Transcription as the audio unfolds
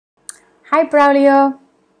Hi, Braulio.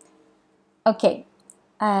 Ok.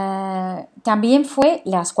 También fue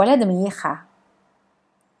la escuela de mi hija.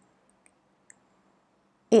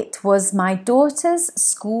 It was my daughter's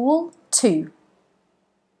school too.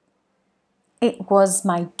 It was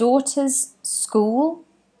my daughter's school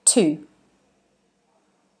too.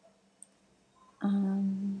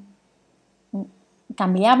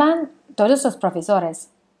 Cambiaban todos los profesores.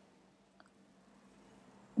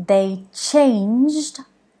 They changed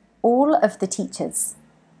all of the teachers.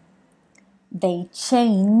 They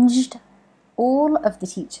changed all of the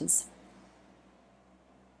teachers.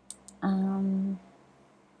 And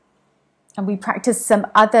we practiced some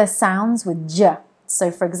other sounds with j.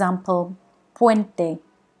 So, for example, puente,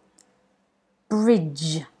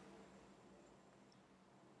 bridge,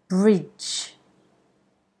 bridge,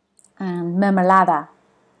 and mermelada,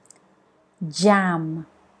 jam,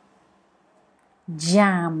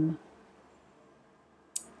 jam.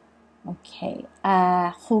 Okay.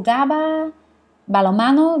 Jugaba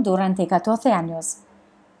balonmano durante 14 años.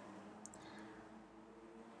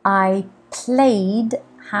 I played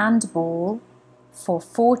handball for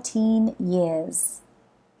 14 years.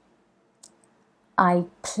 I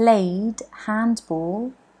played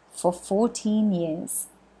handball for 14 years.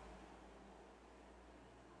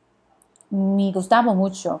 Me gustaba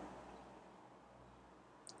mucho.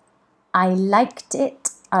 I liked it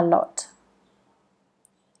a lot.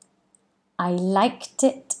 I liked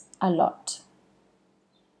it a lot.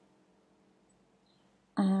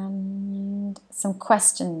 And some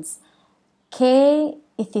questions. ¿Qué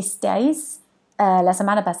hicisteis la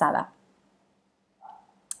semana pasada?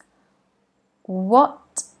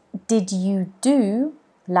 What did you do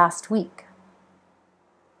last week?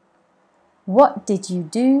 What did you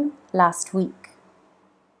do last week?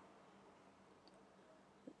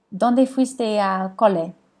 ¿Dónde fuiste al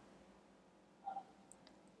cole?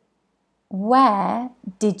 Where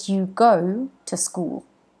did you go to school?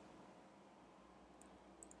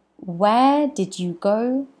 Where did you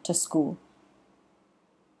go to school?